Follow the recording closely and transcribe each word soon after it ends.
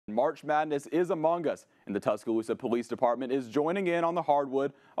March Madness is among us, and the Tuscaloosa Police Department is joining in on the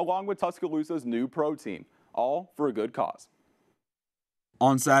hardwood along with Tuscaloosa's new pro team, all for a good cause.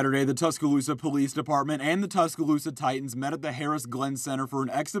 On Saturday, the Tuscaloosa Police Department and the Tuscaloosa Titans met at the Harris Glenn Center for an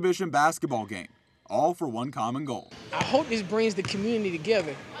exhibition basketball game, all for one common goal. I hope this brings the community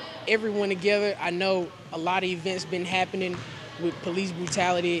together, everyone together. I know a lot of events been happening with police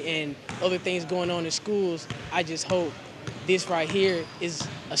brutality and other things going on in schools. I just hope this right here is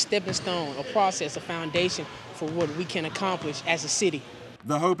a stepping stone, a process, a foundation for what we can accomplish as a city.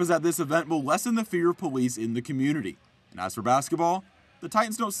 The hope is that this event will lessen the fear of police in the community. And as for basketball, the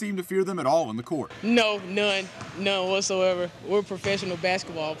Titans don't seem to fear them at all on the court. No, none whatsoever. We're professional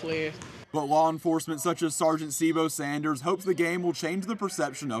basketball players. But law enforcement such as Sergeant Sebo Sanders hopes the game will change the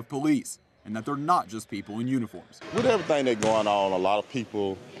perception of police and that they're not just people in uniforms. With everything that's going on, a lot of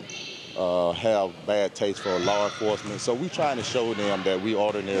people have bad taste for law enforcement, so we're trying to show them that we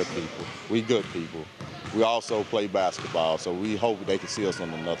ordinary people, we good people. We also play basketball, so we hope they can see us on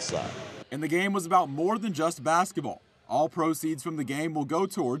another side. And the game was about more than just basketball. All proceeds from the game will go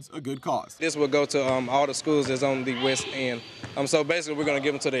towards a good cause. This will go to all the schools that's on the west end. So basically we're going to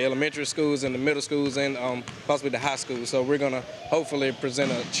give them to the elementary schools and the middle schools and possibly the high schools. So we're going to hopefully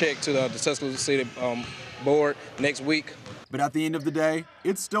present a check to the Tuscaloosa City board next week. But at the end of the day,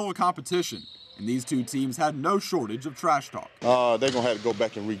 it's still a competition, and these two teams had no shortage of trash talk. They're going to have to go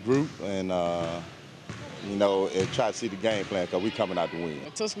back and regroup and and try to see the game plan because we're coming out to win.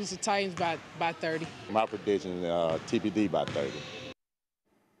 Tuscaloosa Titans by 30. My prediction, TPD by 30.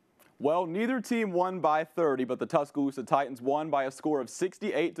 Well, neither team won by 30, but the Tuscaloosa Titans won by a score of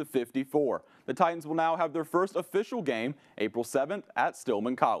 68-54. The Titans will now have their first official game April 7th at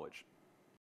Stillman College.